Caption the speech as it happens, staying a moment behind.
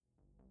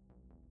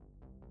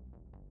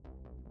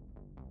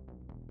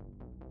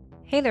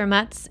Hey there,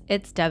 Mutts.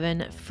 It's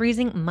Devin,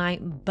 freezing my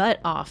butt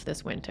off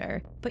this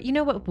winter. But you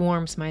know what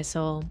warms my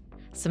soul?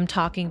 Some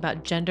talking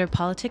about gender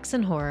politics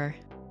and horror.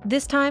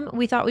 This time,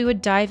 we thought we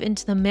would dive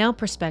into the male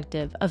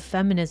perspective of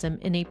feminism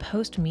in a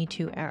post-Me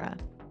Too era.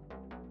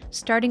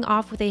 Starting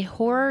off with a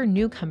horror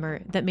newcomer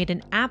that made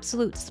an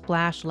absolute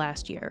splash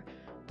last year,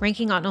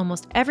 ranking on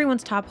almost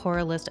everyone's top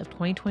horror list of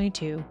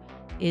 2022,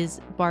 is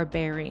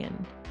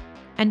Barbarian.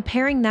 And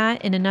pairing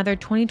that in another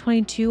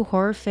 2022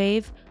 horror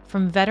fave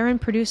from veteran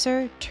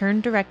producer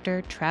turned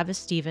director Travis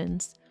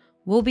Stevens,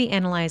 we'll be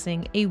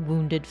analyzing A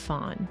Wounded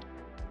Fawn.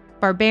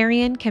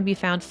 Barbarian can be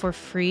found for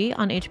free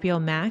on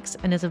HBO Max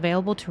and is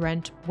available to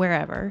rent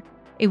wherever.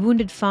 A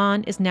Wounded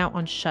Fawn is now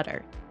on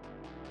Shudder.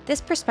 This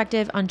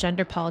perspective on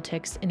gender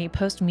politics in a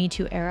post-Me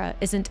Too era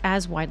isn't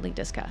as widely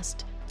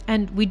discussed,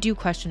 and we do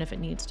question if it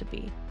needs to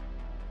be.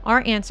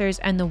 Our answers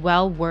and the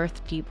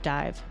well-worth deep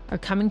dive are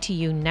coming to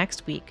you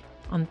next week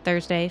on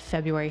Thursday,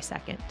 February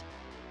 2nd.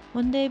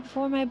 One day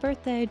before my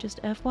birthday,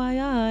 just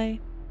FYI.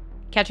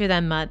 Catch you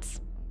then, Mutts.